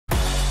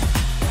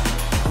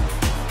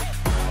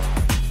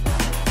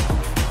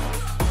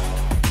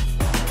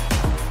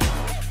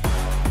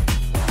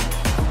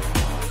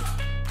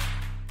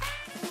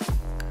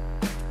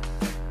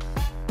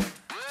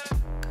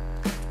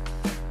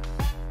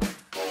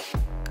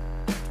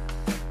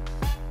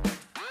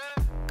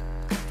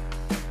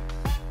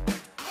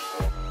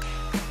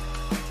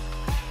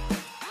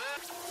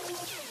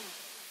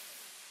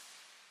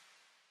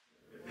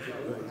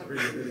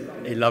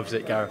loves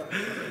it, Gareth.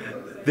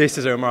 This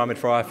is Umar Ahmed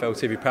for IFL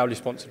TV, proudly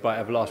sponsored by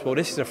Everlast. Well,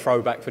 this is a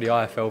throwback for the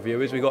IFL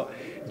viewers. We've got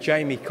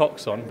Jamie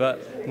Cox on,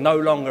 but no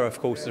longer, of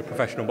course, as a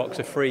professional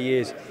boxer, 3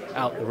 years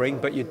out the ring.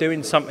 But you're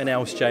doing something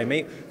else,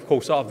 Jamie. Of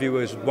course, our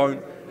viewers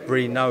won't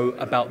really know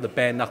about the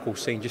bare knuckle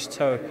scene. Just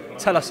tell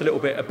us a little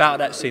bit about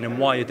that scene and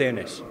why you're doing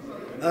this.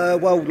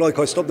 Well, like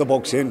I stopped the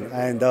boxing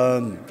and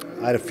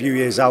I had a few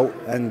years out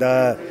and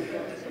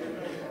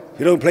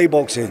you don't play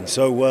boxing.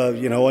 So,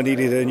 you know, I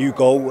needed a new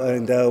goal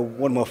and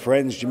one of my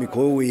friends, Jimmy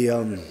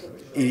Coyle,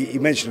 he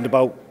mentioned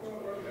about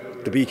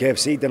the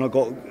Bkfc. Then I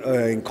got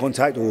in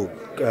contact, or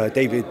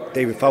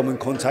David Feldman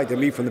contacted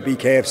me from the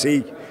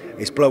Bkfc.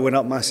 It's blowing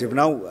up massive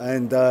now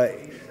and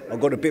I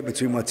got a bit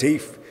between my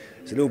teeth.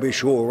 It's a little bit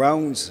shorter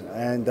rounds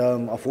and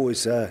I thought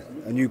it's a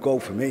new goal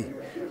for me.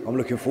 I'm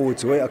looking forward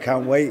to it, I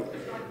can't wait.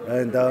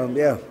 And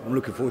yeah, I'm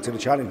looking forward to the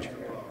challenge.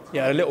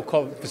 Yeah, a little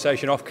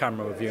conversation off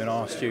camera with you and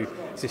I asked you,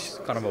 is this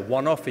kind of a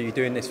one-off? Are you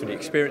doing this for the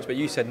experience? But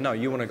you said no,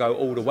 you want to go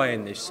all the way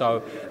in this.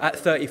 So at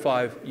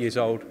 35 years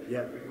old,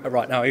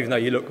 right now, even though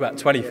you look about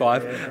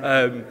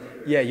 25,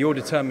 you're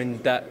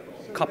determined that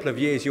a couple of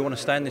years you want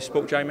to stay in this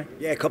sport, Jamie?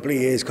 Yeah, a couple of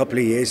years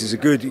is a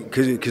good,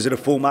 because of the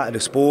format of the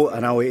sport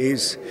and how it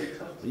is,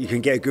 you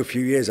can get a good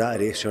few years out of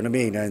this, you know what I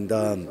mean? And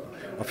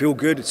I feel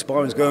good,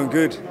 sparring's going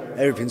good,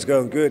 everything's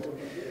going good.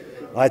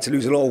 I had to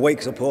lose a lot of weight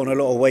because I put on a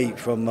lot of weight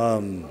from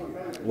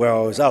where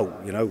I was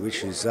out, you know,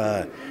 which is,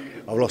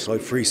 I've lost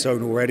like 3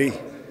 stone already.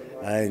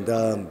 And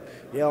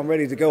yeah, I'm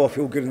ready to go. I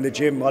feel good in the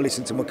gym. I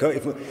listen to my coach.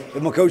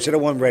 If my coach said I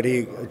wasn't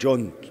ready,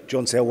 John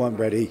said I wasn't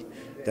ready,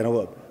 then I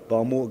would. But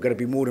I'm going to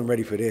be more than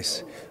ready for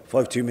this.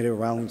 5 2-minute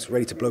rounds,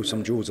 ready to blow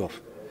some jaws off.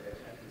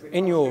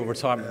 In your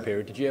retirement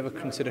period, did you ever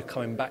consider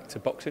coming back to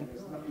boxing?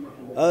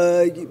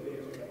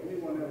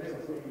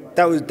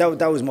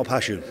 That was my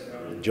passion.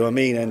 Do you know what I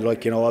mean? And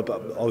like, you know,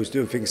 I was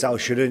doing things that I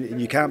shouldn't.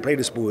 And you can't play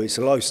the sport. It's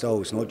a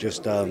lifestyle. It's not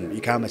just you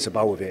can't mess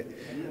about with it.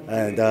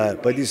 And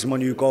but this is my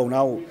new goal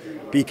now.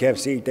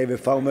 Bkfc, David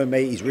Feldman,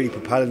 mate, he's really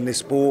propelling this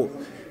sport.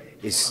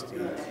 It's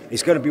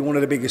going to be one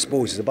of the biggest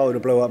sports. It's about to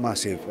blow up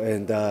massive,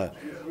 and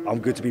I'm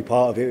good to be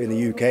part of it in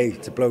the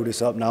UK to blow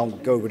this up now.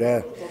 Go over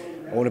there.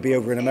 I want to be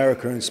over in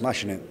America and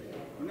smashing it.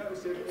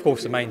 Of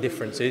course, the main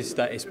difference is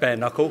that it's bare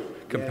knuckle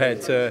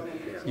compared to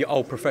your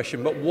old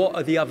profession, but what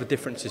are the other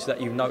differences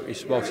that you've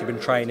noticed whilst you've been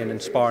training and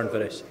sparring for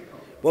this?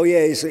 Well, yeah,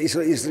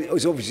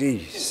 it's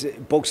obviously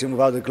boxing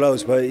without the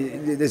gloves, but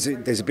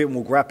there's a bit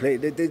more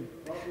grappling.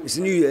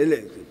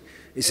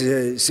 It's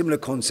a similar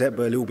concept,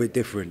 but a little bit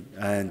different.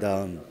 And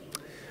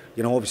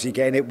you know, obviously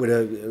getting it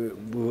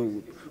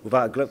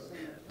without a glove,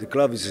 the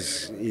glove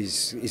is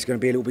going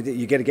to be a little bit.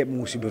 You're going to get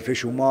more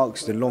superficial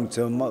marks than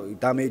long-term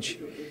damage.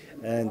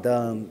 And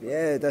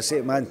yeah, that's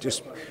it, man.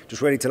 Just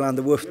ready to land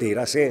the woofy.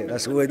 That's it.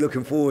 That's what we're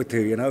looking forward to,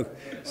 you know.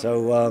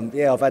 So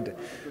yeah, I've had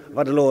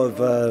a lot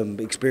of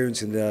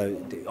experience in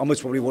the. I'm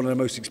most probably one of the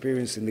most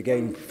experienced in the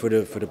game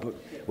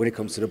when it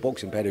comes to the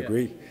boxing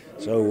pedigree.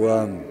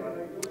 So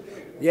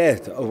yeah,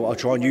 I'll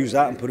try and use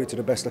that and put it to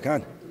the best I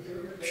can.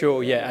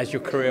 Sure. Yeah. As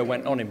your career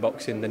went on in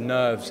boxing, the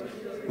nerves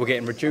were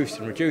getting reduced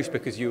and reduced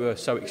because you were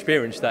so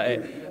experienced at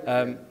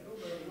it.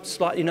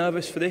 Slightly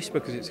nervous for this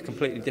because it's a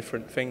completely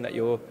different thing that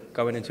you're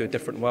going into a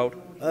different world?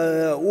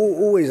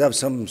 Always have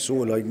some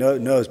sort of like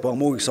nerves, but I'm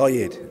more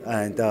excited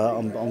and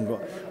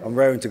I'm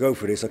raring to go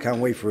for this. I can't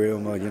wait for it. You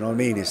know what I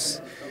mean?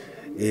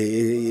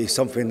 It's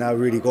something that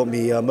really got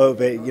me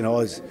motivated. You know,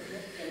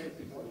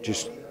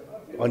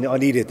 I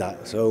needed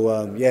that.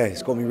 So yeah,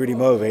 it's got me really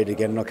motivated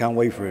again, and I can't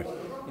wait for it.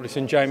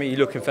 Listen, Jamie, you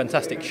look in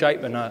fantastic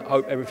shape, and I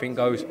hope everything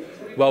goes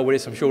well with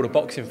this. I'm sure the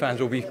boxing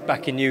fans will be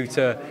backing you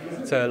to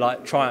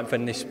like triumph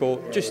in this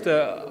sport. Just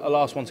a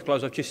last one to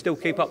close off. Do you still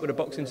keep up with the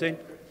boxing scene?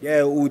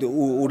 Yeah, all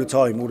the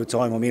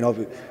time. I mean,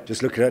 I've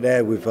just looking at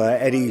there with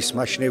Eddie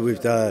smashing it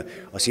with. I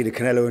see the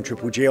Canelo and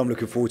Triple G. I'm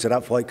looking forward to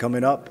that fight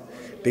coming up.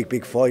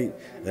 Big fight,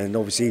 and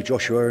obviously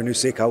Joshua and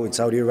Usyk out in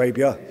Saudi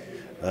Arabia.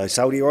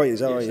 Saudi, right?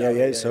 Is that right?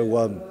 Yeah. So who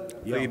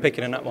are you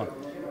picking in that one?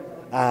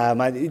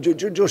 Man,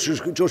 Joshua's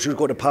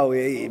got the power,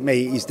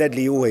 mate. He's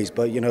deadly always,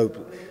 but you know,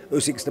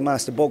 Usyk's the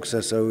master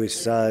boxer, so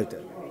it's. I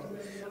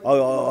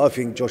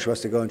think Joshua has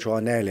to go and try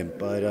and nail him,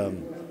 but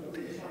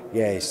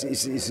yeah, it's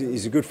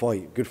a good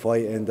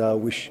fight, and I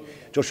wish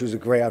Joshua's a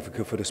great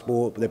advocate for the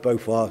sport, but they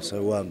both are.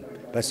 So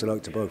best of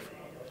luck to both.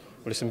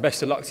 Well, listen,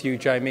 best of luck to you,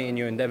 Jamie, in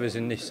your endeavours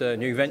in this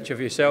new venture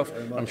for yourself.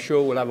 I'm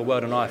sure we'll have a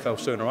word on IFL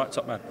soon. All right,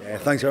 top man. Yeah,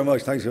 thanks very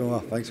much. Thanks.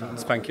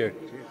 Thank you.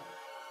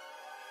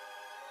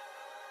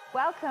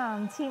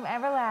 Welcome, Team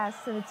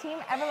Everlast, to the Team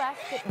Everlast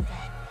Fitness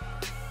app.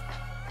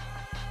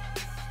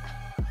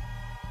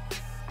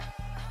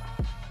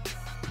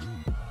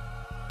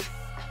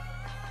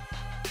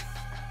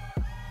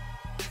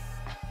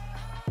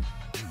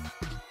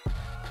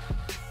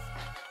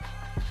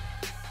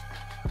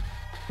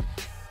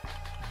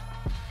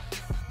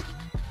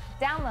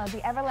 Download the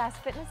Everlast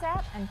Fitness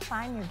app and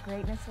find your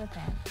greatness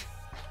within.